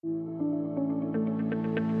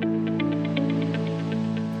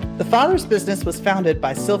The Father's Business was founded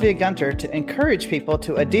by Sylvia Gunter to encourage people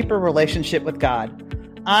to a deeper relationship with God.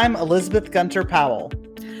 I'm Elizabeth Gunter Powell.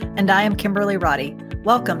 And I am Kimberly Roddy.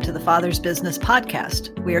 Welcome to the Father's Business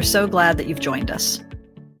podcast. We are so glad that you've joined us.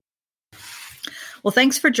 Well,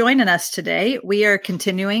 thanks for joining us today. We are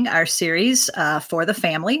continuing our series for the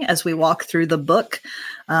family as we walk through the book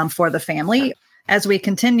for the family. As we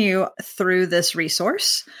continue through this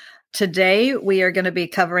resource, today we are going to be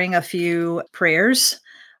covering a few prayers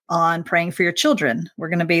on praying for your children. We're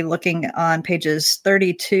going to be looking on pages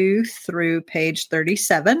 32 through page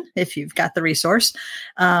 37, if you've got the resource.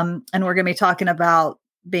 And we're going to be talking about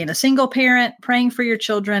being a single parent, praying for your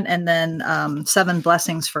children, and then 7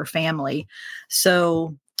 blessings for family.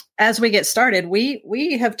 So as we get started,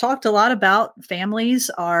 we have talked a lot about families.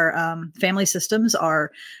 Our family systems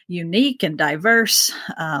are unique and diverse.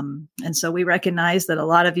 And so we recognize that a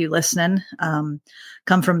lot of you listening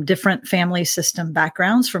come from different family system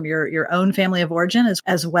backgrounds, from your own family of origin,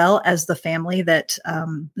 as well as the family that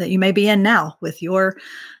you may be in now with your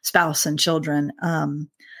spouse and children.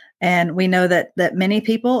 And we know that many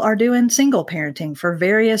people are doing single parenting for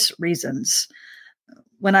various reasons.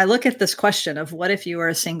 When I look at this question of what if you were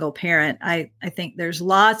a single parent, I think there's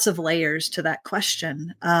lots of layers to that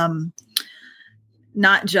question.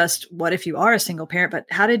 Not just what if you are a single parent, but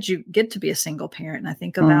how did you get to be a single parent? And I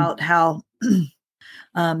think about how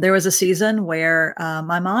there was a season where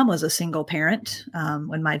my mom was a single parent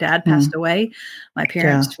when my dad passed away. My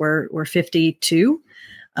parents were 52.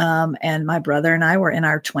 And my brother and I were in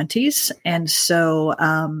our 20s. And so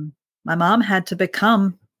my mom had to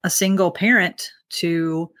become a single parent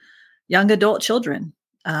to young adult children.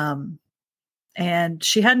 And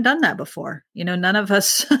she hadn't done that before. None of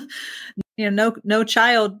us, no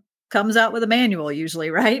child comes out with a manual usually,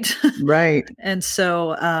 right? Right. And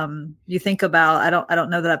so you think about, I don't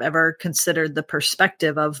know that I've ever considered the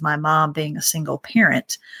perspective of my mom being a single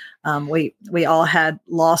parent. We all had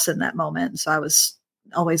loss in that moment. So I was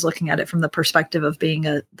always looking at it from the perspective of being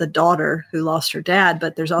the daughter who lost her dad,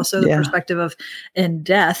 but there's also the perspective of in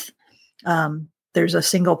death, there's a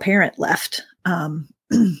single parent left,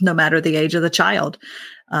 no matter the age of the child.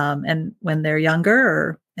 And when they're younger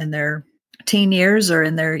or in their teen years or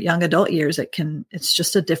in their young adult years, it's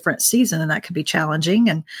just a different season, and that can be challenging.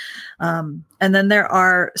 And then there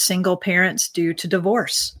are single parents due to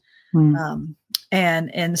divorce. And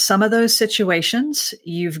in some of those situations,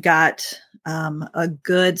 you've got a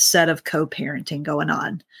good set of co-parenting going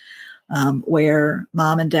on, where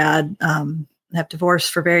mom and dad have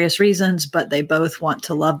divorced for various reasons, but they both want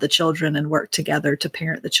to love the children and work together to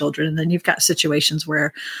parent the children. And then you've got situations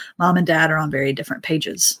where mom and dad are on very different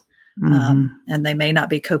pages, and they may not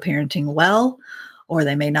be co-parenting well, or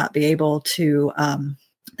they may not be able to,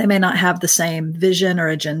 they may not have the same vision or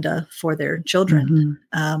agenda for their children.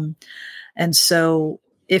 And so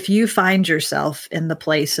if you find yourself in the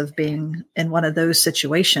place of being in one of those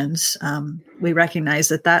situations, we recognize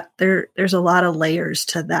that there's a lot of layers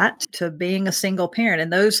to that, to being a single parent.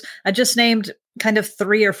 And those, I just named kind of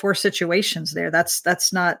 3 or 4 situations there.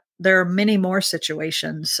 That's not, there are many more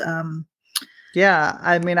situations. Yeah.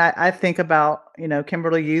 I mean, I think about,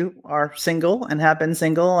 Kimberly, you are single and have been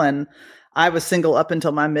single, and I was single up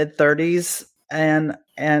until my mid-30s. And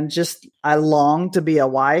just, I longed to be a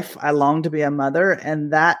wife. I longed to be a mother,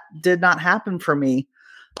 and that did not happen for me.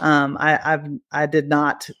 I did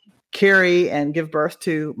not carry and give birth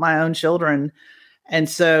to my own children. And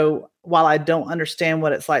so while I don't understand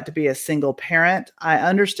what it's like to be a single parent, I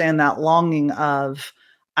understand that longing of,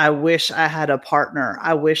 I wish I had a partner.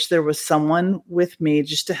 I wish there was someone with me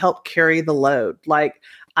just to help carry the load. Like,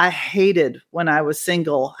 I hated when I was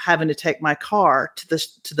single having to take my car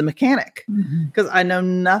to the mechanic, because I know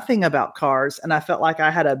nothing about cars. And I felt like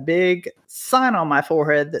I had a big sign on my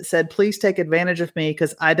forehead that said, please take advantage of me,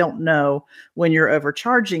 because I don't know when you're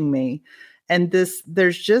overcharging me. And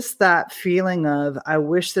there's just that feeling of, I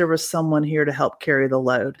wish there was someone here to help carry the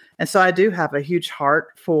load. And so I do have a huge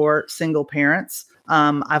heart for single parents.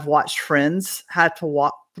 I've watched friends had to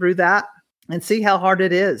walk through that and see how hard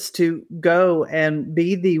it is to go and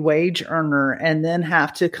be the wage earner and then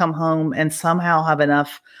have to come home and somehow have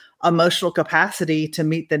enough emotional capacity to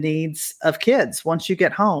meet the needs of kids once you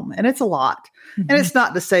get home. And it's a lot. And it's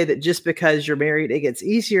not to say that just because you're married, it gets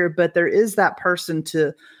easier, but there is that person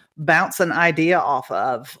to bounce an idea off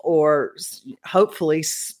of, or hopefully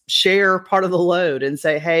share part of the load and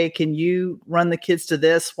say, hey, can you run the kids to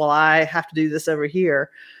this while I have to do this over here?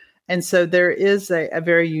 And so there is a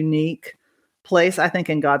very unique place, I think,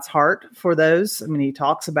 in God's heart for those. I mean, he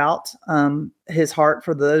talks about his heart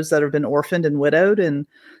for those that have been orphaned and widowed. And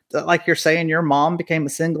like you're saying, your mom became a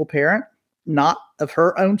single parent. not of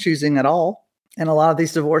her own choosing at all. And a lot of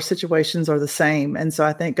these divorce situations are the same. And so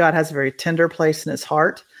I think God has a very tender place in his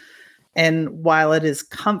heart. And while it is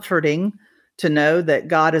comforting to know that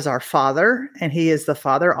God is our father, and he is the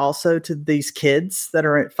father also to these kids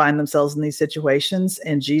that find themselves in these situations.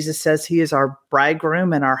 And Jesus says he is our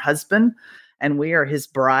bridegroom and our husband, and we are his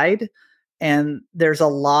bride. And there's a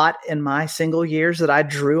lot in my single years that I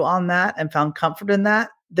drew on that and found comfort in that.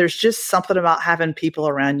 There's just something about having people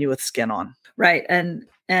around you with skin on. Right. And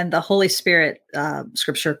the Holy Spirit,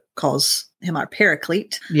 scripture calls him our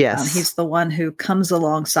paraclete. Yes. He's the one who comes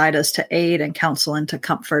alongside us to aid and counsel and to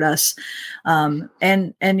comfort us.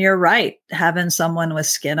 And you're right. Having someone with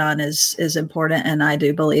skin on is important. And I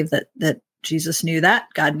do believe that Jesus knew that.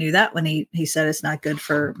 God knew that when he said it's not good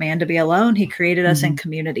for man to be alone. He created us in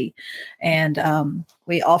community. And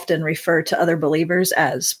we often refer to other believers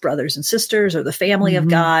as brothers and sisters or the family of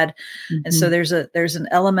God. And so there's an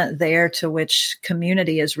element there to which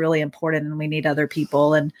community is really important, and we need other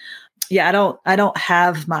people. And yeah, I don't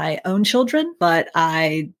have my own children, but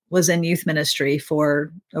I was in youth ministry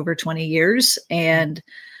for over 20 years and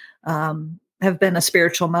have been a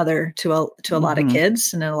spiritual mother to a lot of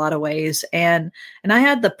kids and in a lot of ways. And I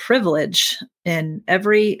had the privilege in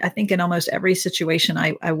almost every situation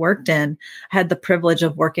I worked in, I had the privilege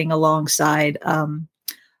of working alongside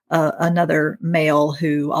another male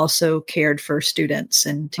who also cared for students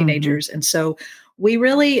and teenagers. And so there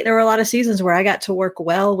were a lot of seasons where I got to work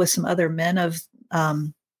well with some other men of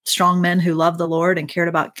strong men who loved the Lord and cared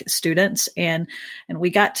about students. And we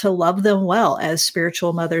got to love them well as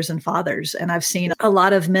spiritual mothers and fathers. And I've seen a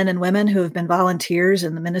lot of men and women who have been volunteers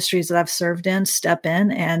in the ministries that I've served in step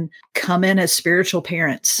in and come in as spiritual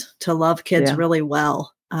parents to love kids really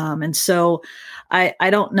well. And so I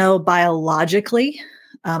don't know biologically,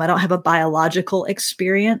 I don't have a biological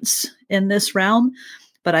experience in this realm,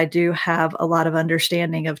 but I do have a lot of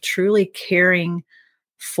understanding of truly caring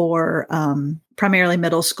for primarily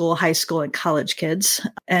middle school, high school, and college kids,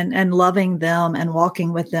 and loving them and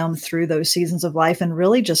walking with them through those seasons of life and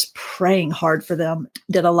really just praying hard for them.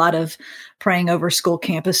 Did a lot of praying over school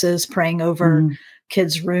campuses, praying over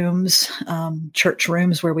kids' rooms, church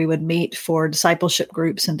rooms where we would meet for discipleship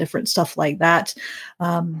groups and different stuff like that.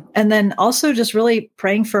 And then also just really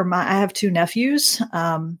praying for I have two nephews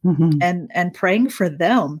and praying for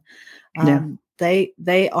them.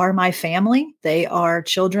 They are my family. They are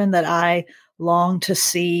children that I long to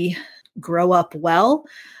see grow up well.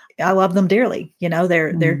 I love them dearly.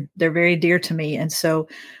 They're very dear to me. And so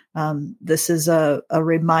this is a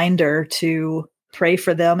reminder to pray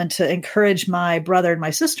for them and to encourage my brother and my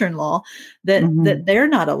sister-in-law that they're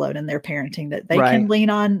not alone in their parenting, that they can lean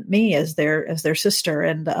on me as their sister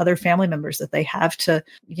and the other family members that they have to,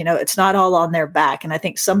 it's not all on their back. And I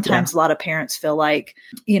think sometimes a lot of parents feel like,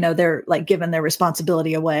 they're like giving their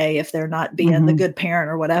responsibility away if they're not being the good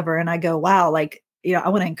parent or whatever. And I go, wow, I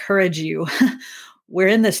want to encourage you. We're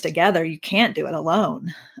in this together. You can't do it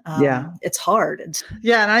alone. It's hard. And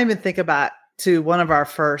I even think about to one of our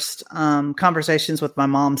first conversations with my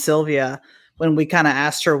mom, Sylvia, when we kind of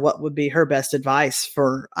asked her what would be her best advice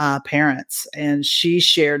for parents. And she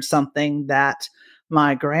shared something that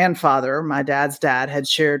my grandfather, my dad's dad, had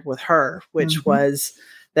shared with her, which was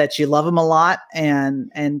that you love them a lot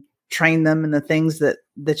and train them in the things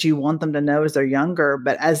that you want them to know as they're younger.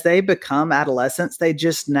 But as they become adolescents, they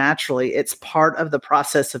just naturally, it's part of the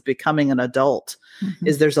process of becoming an adult,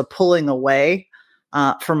 is there's a pulling away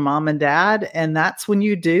from mom and dad. And that's when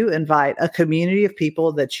you do invite a community of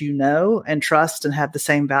people that you know and trust and have the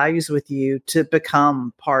same values with you to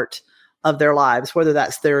become part of their lives, whether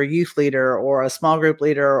that's their youth leader or a small group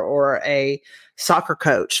leader or a soccer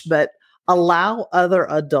coach, but allow other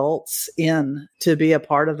adults in to be a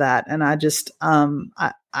part of that. And I just,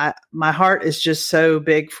 my heart is just so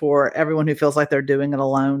big for everyone who feels like they're doing it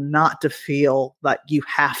alone, not to feel like you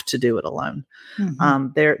have to do it alone.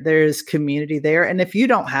 There's community there. And if you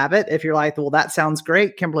don't have it, if you're like, well, that sounds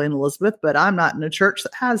great, Kimberly and Elizabeth, but I'm not in a church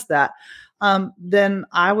that has that, then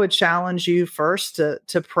I would challenge you first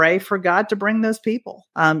to pray for God to bring those people.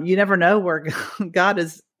 You never know where God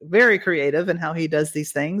is very creative in how he does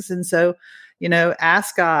these things. And so,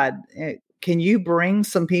 ask God, can you bring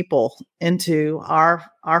some people into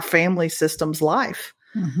our family system's life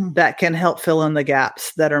that can help fill in the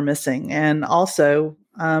gaps that are missing? And also,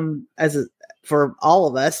 for all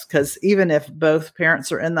of us, because even if both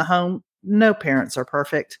parents are in the home, no parents are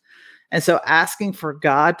perfect. And so asking for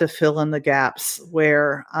God to fill in the gaps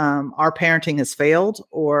where our parenting has failed,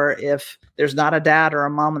 or if there's not a dad or a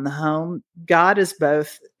mom in the home, God is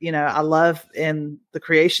both. I love in the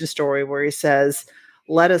creation story where he says,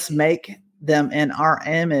 let us make them in our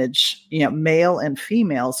image, male and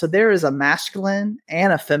female. So there is a masculine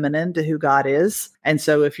and a feminine to who God is. And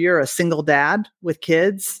so if you're a single dad with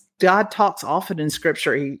kids, God talks often in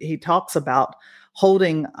scripture. He talks about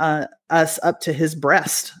holding us up to his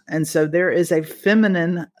breast. And so there is a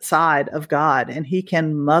feminine side of God, and he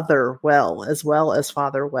can mother well as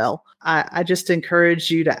father well. I just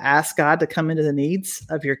encourage you to ask God to come into the needs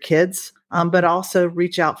of your kids, but also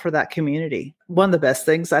reach out for that community. One of the best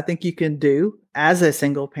things I think you can do as a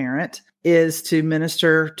single parent is to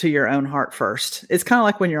minister to your own heart first. It's kind of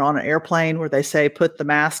like when you're on an airplane where they say, put the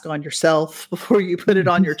mask on yourself before you put it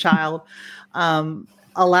on your child.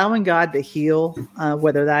 Allowing God to heal,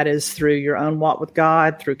 whether that is through your own walk with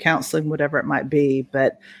God, through counseling, whatever it might be,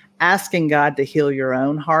 but asking God to heal your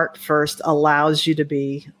own heart first allows you to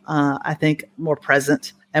be, I think, more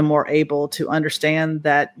present and more able to understand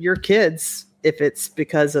that your kids, if it's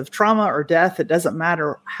because of trauma or death, it doesn't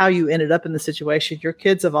matter how you ended up in the situation. Your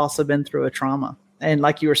kids have also been through a trauma. And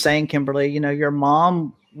like you were saying, Kimberly, your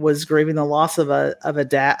mom was grieving the loss of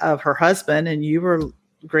her husband, and you were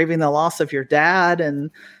grieving the loss of your dad,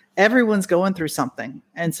 and everyone's going through something.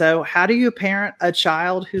 And so how do you parent a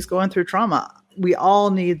child who's going through trauma? We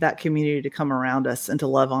all need that community to come around us and to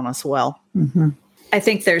love on us well. Mm-hmm. I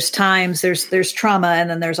think there's times there's trauma,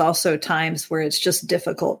 and then there's also times where it's just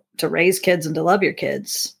difficult to raise kids and to love your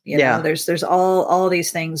kids. There's all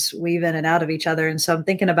these things weave in and out of each other. And so I'm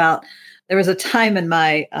thinking about, there was a time in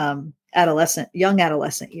my young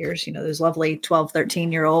adolescent years, those lovely 12,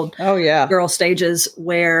 13-year-old girl stages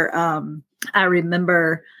where I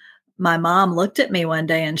remember my mom looked at me one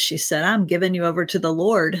day and she said, "I'm giving you over to the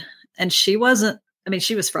Lord." And she was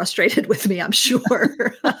frustrated with me, I'm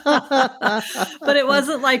sure, but it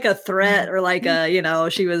wasn't like a threat or like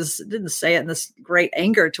didn't say it in this great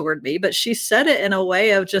anger toward me, but she said it in a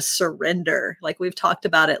way of just surrender. Like we've talked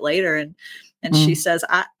about it later. And she says,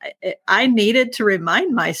 I needed to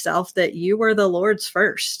remind myself that you were the Lord's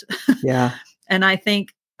first. Yeah. And I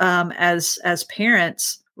think as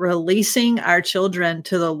parents, releasing our children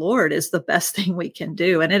to the Lord is the best thing we can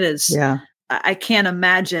do. And it is, I can't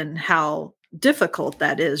imagine how difficult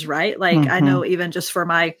that is, right? Like I know even just for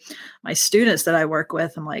my students that I work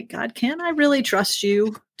with, I'm like, God, can I really trust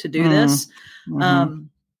you to do this?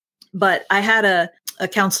 But I had a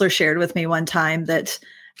counselor shared with me one time that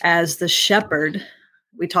as the shepherd,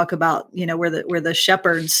 we talk about, we're the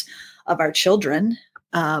shepherds of our children,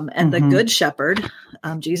 and the good shepherd,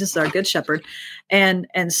 Jesus is our good shepherd. And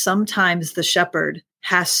sometimes the shepherd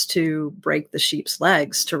has to break the sheep's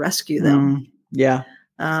legs to rescue them.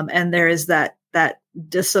 And there is that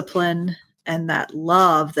discipline and that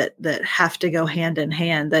love that have to go hand in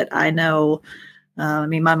hand that I know. My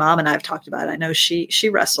mom and I have talked about it. I know she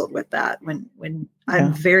wrestled with that when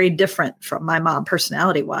I'm very different from my mom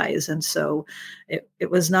personality wise. And so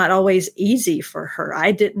it was not always easy for her.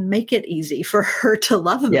 I didn't make it easy for her to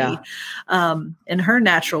love me in her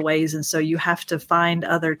natural ways. And so you have to find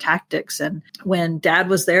other tactics. And when dad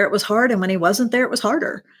was there, it was hard. And when he wasn't there, it was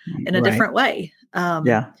harder in a different way.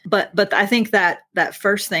 But I think that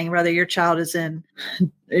first thing, whether your child is in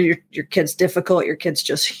your kid's difficult, your kid's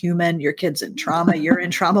just human, your kid's in trauma, you're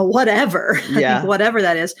in trauma, whatever, I think whatever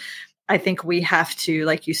that is, I think we have to,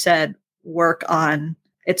 like you said, work on,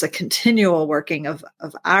 it's a continual working of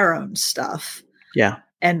our own stuff.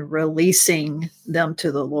 And releasing them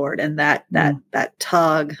to the Lord, and that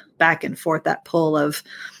tug back and forth, that pull of,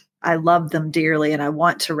 I love them dearly and I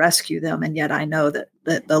want to rescue them. And yet I know that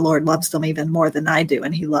the Lord loves them even more than I do.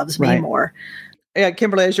 And he loves me more. Yeah,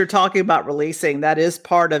 Kimberly, as you're talking about releasing, that is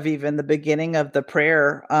part of even the beginning of the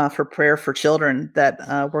prayer for children that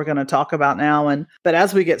we're going to talk about now. But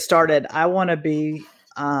as we get started, I want to be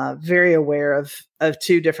very aware of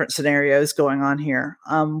two different scenarios going on here.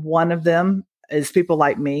 One of them is people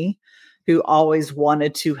like me who always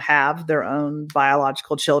wanted to have their own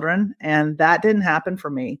biological children. And that didn't happen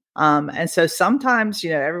for me. And so sometimes,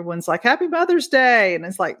 everyone's like, Happy Mother's Day. And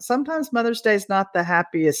it's like, sometimes Mother's Day is not the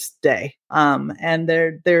happiest day. And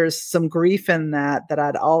there's some grief in that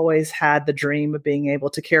I'd always had the dream of being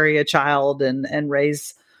able to carry a child and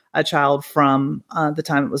raise a child from the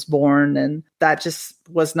time it was born. And that just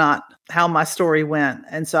was not how my story went.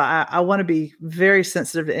 And so I want to be very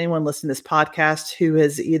sensitive to anyone listening to this podcast who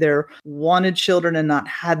has either wanted children and not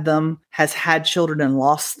had them, has had children and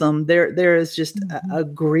lost them. There is just a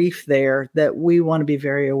grief there that we want to be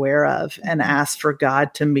very aware of and ask for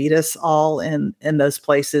God to meet us all in those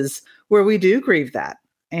places where we do grieve that.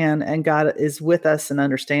 And God is with us and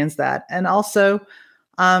understands that. And also,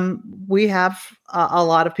 We have a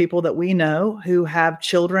lot of people that we know who have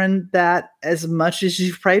children that, as much as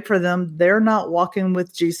you've prayed for them, they're not walking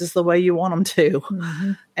with Jesus the way you want them to.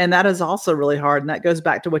 Mm-hmm. And that is also really hard. And that goes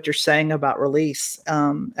back to what you're saying about release.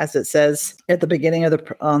 As it says at the beginning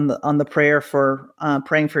of on the prayer for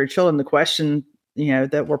praying for your children, the question,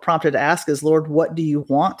 that we're prompted to ask is, Lord, what do you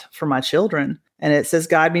want for my children? And it says,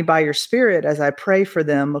 guide me by your spirit as I pray for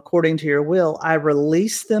them according to your will. I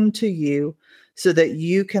release them to you so that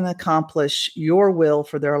you can accomplish your will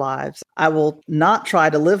for their lives. I will not try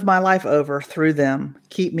to live my life over through them.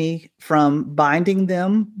 Keep me from binding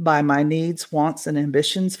them by my needs, wants, and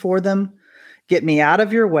ambitions for them. Get me out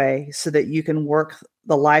of your way so that you can work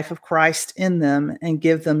the life of Christ in them and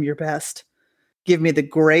give them your best. Give me the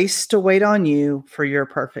grace to wait on you for your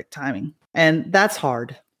perfect timing. And that's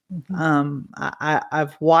hard. Mm-hmm.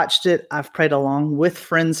 I've watched it. I've prayed along with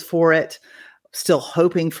friends for it. Still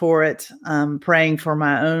hoping for it, praying for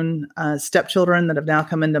my own stepchildren that have now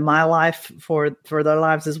come into my life for their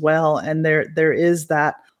lives as well. And there is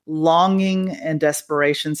that longing and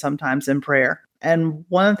desperation sometimes in prayer. And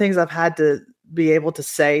one of the things I've had to be able to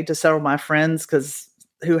say to several of my friends,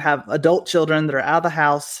 who have adult children that are out of the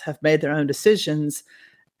house, have made their own decisions.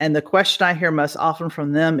 And the question I hear most often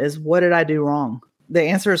from them is, what did I do wrong? The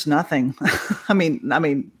answer is nothing. I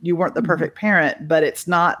mean, you weren't the perfect parent, but it's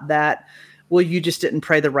not that, well, you just didn't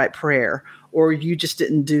pray the right prayer, or you just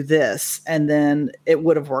didn't do this, and then it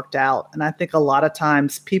would have worked out. And I think a lot of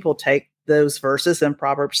times people take those verses in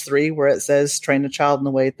Proverbs 3, where it says, train a child in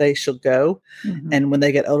the way they should go. Mm-hmm. And when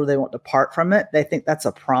they get older, they won't depart from it. They think that's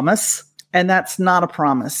a promise. And that's not a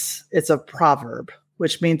promise. It's a proverb,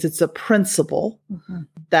 which means it's a principle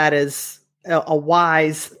that is a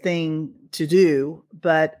wise thing to do.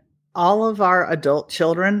 But all of our adult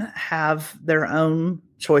children have their own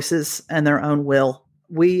choices and their own will.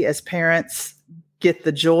 We as parents get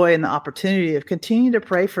the joy and the opportunity of continuing to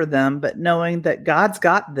pray for them, but knowing that God's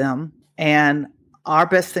got them. And our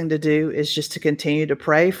best thing to do is just to continue to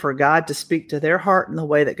pray for God to speak to their heart in the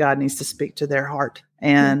way that God needs to speak to their heart,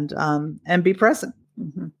 and be present.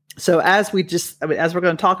 Mm-hmm. So as we're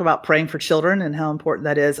going to talk about praying for children and how important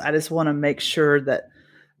that is, I just want to make sure that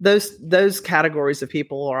those categories of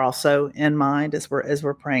people are also in mind as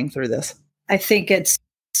we're praying through this. I think it's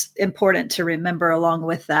important to remember along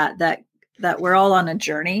with that we're all on a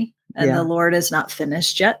journey, and the Lord is not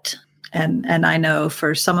finished yet. And I know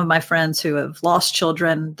for some of my friends who have lost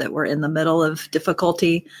children that were in the middle of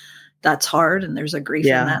difficulty, that's hard. And there's a grief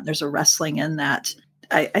in that. There's a wrestling in that.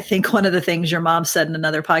 I think one of the things your mom said in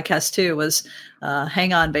another podcast too was,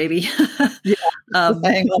 hang on, baby.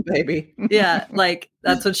 Hang on, baby. Yeah. Like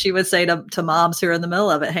that's what she would say to moms who are in the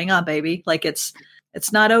middle of it. Hang on, baby. Like it's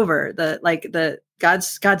not over.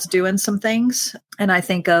 God's doing some things. And I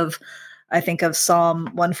think of Psalm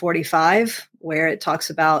 145, where it talks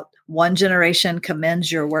about one generation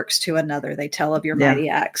commends your works to another. They tell of your mighty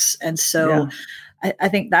acts. And so I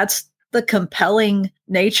think that's the compelling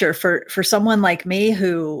nature for someone like me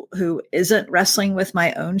who isn't wrestling with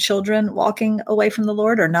my own children walking away from the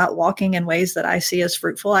Lord, or not walking in ways that I see as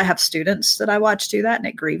fruitful. I have students that I watch do that, and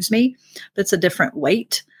it grieves me, but it's a different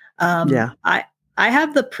weight. I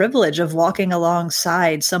have the privilege of walking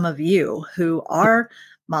alongside some of you who are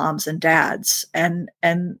moms and dads. And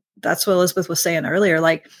that's what Elizabeth was saying earlier.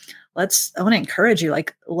 Like, I want to encourage you,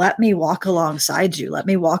 like, let me walk alongside you. Let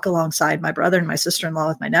me walk alongside my brother and my sister-in-law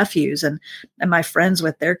with my nephews and my friends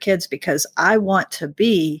with their kids, because I want to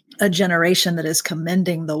be a generation that is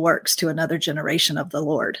commending the works to another generation of the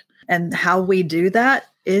Lord. And how we do that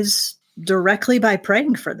is directly by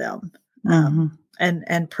praying for them,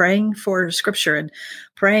 and praying for scripture, and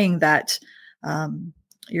praying that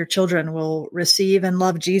your children will receive and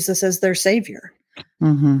love Jesus as their Savior.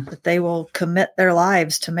 That they will commit their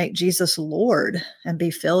lives to make Jesus Lord and be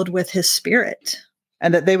filled with his Spirit.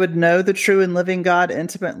 And that they would know the true and living God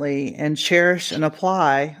intimately and cherish and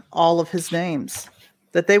apply all of his names.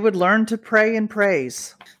 That they would learn to pray and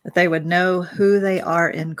praise. That they would know who they are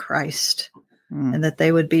in Christ. And that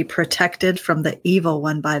they would be protected from the evil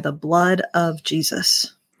one by the blood of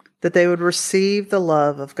Jesus. That they would receive the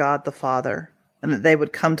love of God the Father. And that they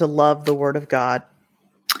would come to love the Word of God.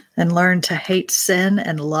 And learn to hate sin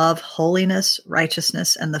and love holiness,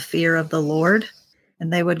 righteousness, and the fear of the Lord.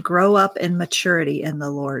 And they would grow up in maturity in the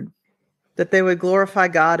Lord. That they would glorify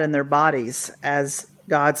God in their bodies as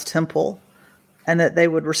God's temple, and that they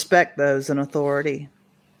would respect those in authority.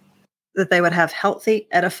 That they would have healthy,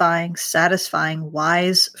 edifying, satisfying,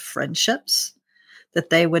 wise friendships. That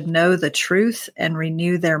they would know the truth and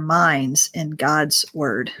renew their minds in God's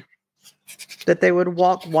word. That they would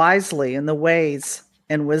walk wisely in the ways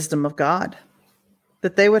and wisdom of God.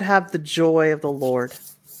 That they would have the joy of the Lord.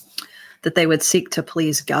 That they would seek to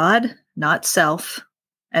please God, not self,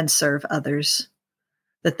 and serve others.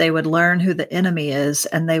 That they would learn who the enemy is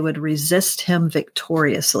and they would resist him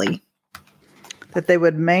victoriously. That they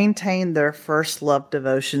would maintain their first love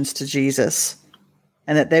devotions to Jesus,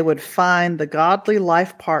 and that they would find the godly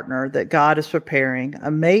life partner that God is preparing,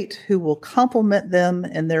 a mate who will complement them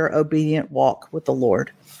in their obedient walk with the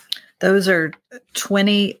Lord. Those are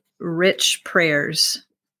 20 rich prayers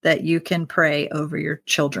that you can pray over your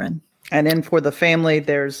children. And then for the family,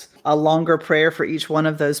 there's a longer prayer for each one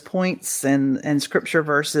of those points and scripture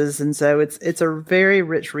verses. And so it's a very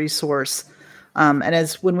rich resource. And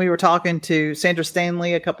as when we were talking to Sandra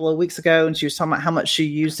Stanley a couple of weeks ago, and she was talking about how much she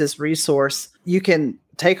used this resource, you can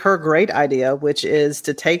take her great idea, which is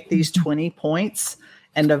to take these 20 points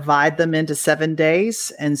and divide them into 7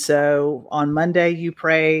 days. And so on Monday, you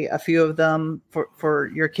pray a few of them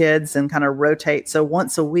for your kids and kind of rotate. So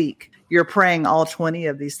once a week, you're praying all 20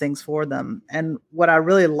 of these things for them. And what I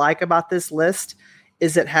really like about this list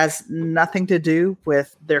is it has nothing to do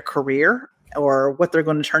with their career or what they're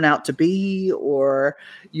going to turn out to be or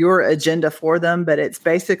your agenda for them, but it's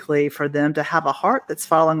basically for them to have a heart that's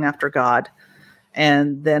following after God.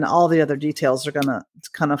 And then all the other details are going to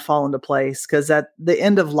kind of fall into place, because at the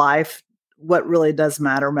end of life, what really does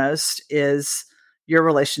matter most is your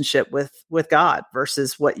relationship with God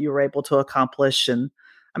versus what you were able to accomplish. And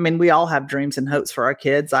I mean, we all have dreams and hopes for our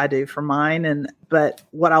kids. I do for mine. But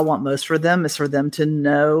what I want most for them is for them to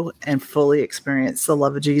know and fully experience the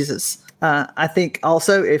love of Jesus. I think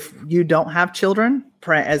also if you don't have children,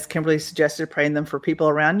 pray, as Kimberly suggested, praying them for people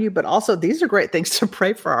around you, but also these are great things to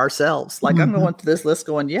pray for ourselves. Like I'm going to this list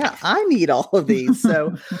going, yeah, I need all of these.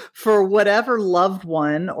 So for whatever loved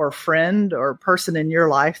one or friend or person in your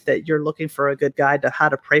life that you're looking for a good guide to how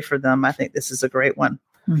to pray for them, I think this is a great one.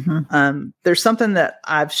 There's something that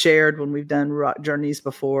I've shared when we've done rock journeys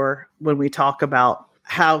before, when we talk about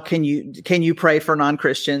how can you pray for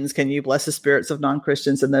non-Christians? Can you bless the spirits of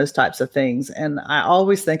non-Christians and those types of things? And I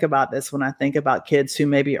always think about this when I think about kids who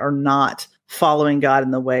maybe are not following God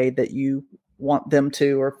in the way that you want them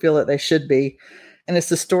to or feel that they should be. And it's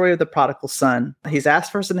the story of the prodigal son. He's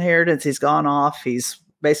asked for his inheritance. He's gone off. He's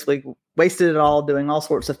basically wasted it all doing all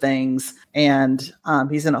sorts of things. And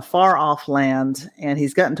he's in a far off land. And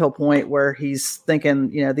he's gotten to a point where he's thinking,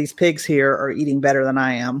 these pigs here are eating better than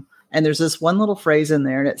I am. And there's this one little phrase in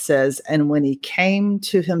there, and it says, and when he came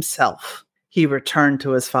to himself, he returned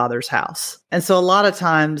to his father's house. And so a lot of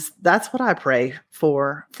times that's what I pray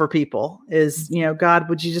for people is, God,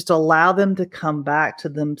 would you just allow them to come back to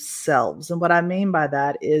themselves? And what I mean by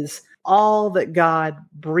that is all that God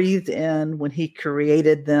breathed in when he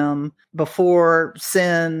created them before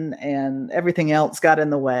sin and everything else got in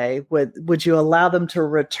the way. Would you allow them to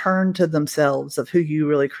return to themselves of who you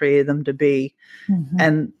really created them to be? Mm-hmm.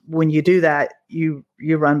 And when you do that, you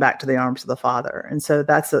run back to the arms of the Father. And so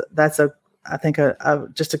that's I think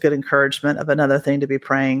just a good encouragement of another thing to be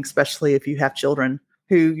praying, especially if you have children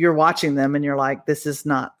who you're watching them and you're like, this is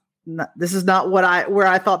not where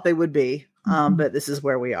I thought they would be. But this is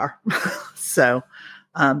where we are. So,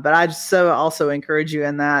 but I just so also encourage you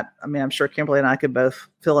in that. I mean, I'm sure Kimberly and I could both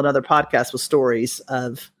fill another podcast with stories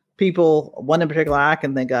of people, one in particular I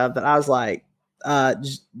can think of that I was like,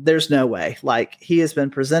 there's no way. Like, he has been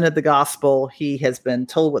presented the gospel. He has been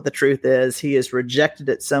told what the truth is. He has rejected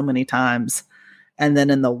it so many times. And then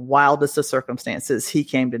in the wildest of circumstances, he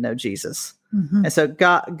came to know Jesus. Mm-hmm. And so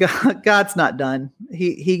God's not done.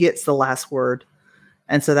 He gets the last word.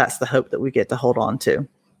 And so that's the hope that we get to hold on to.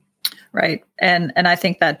 Right. And I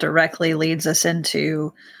think that directly leads us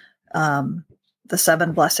into the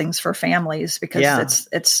 7 blessings for families, because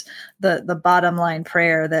it's the bottom line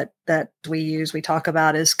prayer that we talk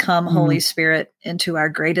about is, come, Holy Spirit, into our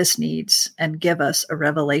greatest needs and give us a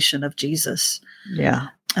revelation of Jesus. Yeah.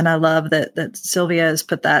 And I love that Sylvia has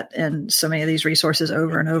put that in so many of these resources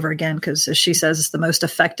over and over again, because as she says, it's the most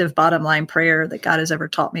effective bottom line prayer that God has ever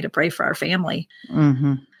taught me to pray for our family.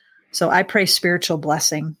 Mm-hmm. So I pray spiritual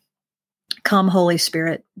blessing. Come, Holy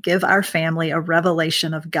Spirit, give our family a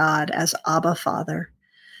revelation of God as Abba Father.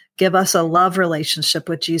 Give us a love relationship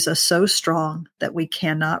with Jesus so strong that we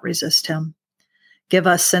cannot resist him. Give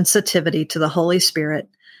us sensitivity to the Holy Spirit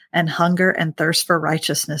and hunger and thirst for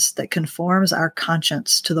righteousness that conforms our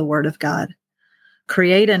conscience to the word of God.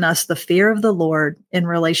 Create in us the fear of the Lord in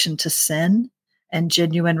relation to sin and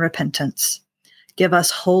genuine repentance. Give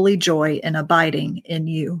us holy joy in abiding in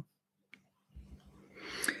you.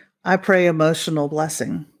 I pray emotional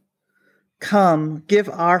blessing. Come, give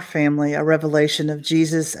our family a revelation of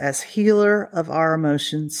Jesus as healer of our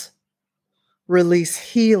emotions. Release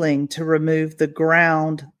healing to remove the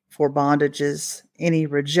ground for bondages, any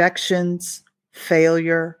rejections,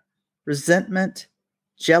 failure, resentment,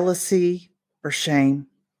 jealousy, or shame.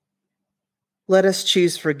 Let us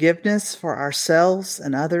choose forgiveness for ourselves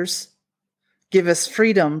and others. Give us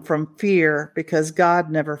freedom from fear because God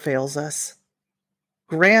never fails us.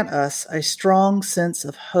 Grant us a strong sense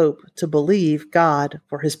of hope to believe God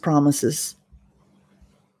for his promises.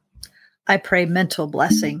 I pray mental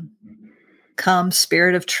blessing. Come,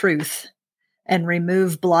 Spirit of truth, and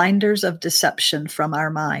remove blinders of deception from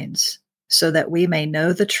our minds, so that we may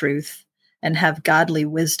know the truth and have godly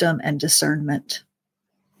wisdom and discernment.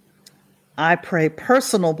 I pray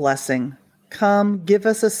personal blessing. Come, give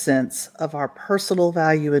us a sense of our personal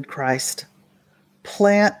value in Christ.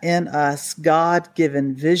 Plant in us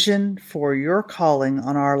God-given vision for your calling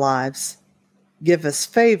on our lives. Give us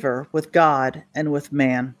favor with God and with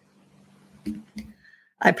man.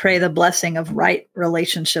 I pray the blessing of right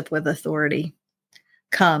relationship with authority.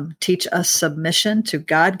 Come, teach us submission to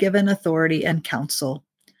God-given authority and counsel.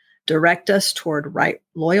 Direct us toward right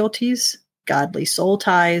loyalties, godly soul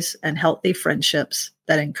ties, and healthy friendships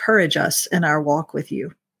that encourage us in our walk with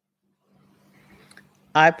you.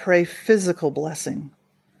 I pray physical blessing.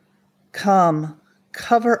 Come,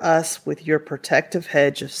 cover us with your protective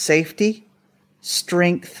hedge of safety,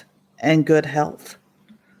 strength, and good health.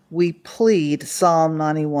 We plead Psalm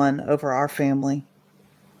 91 over our family.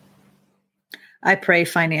 I pray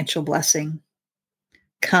financial blessing.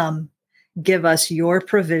 Come, give us your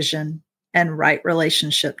provision and right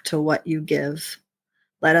relationship to what you give.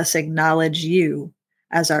 Let us acknowledge you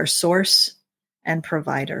as our source and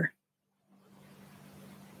provider.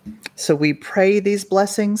 So we pray these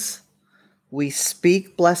blessings, we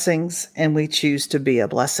speak blessings, and we choose to be a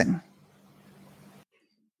blessing.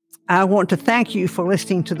 I want to thank you for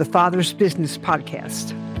listening to the Father's Business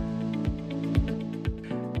Podcast.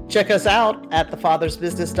 Check us out at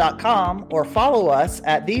thefathersbusiness.com or follow us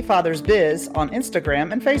at thefathersbiz on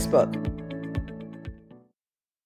Instagram and Facebook.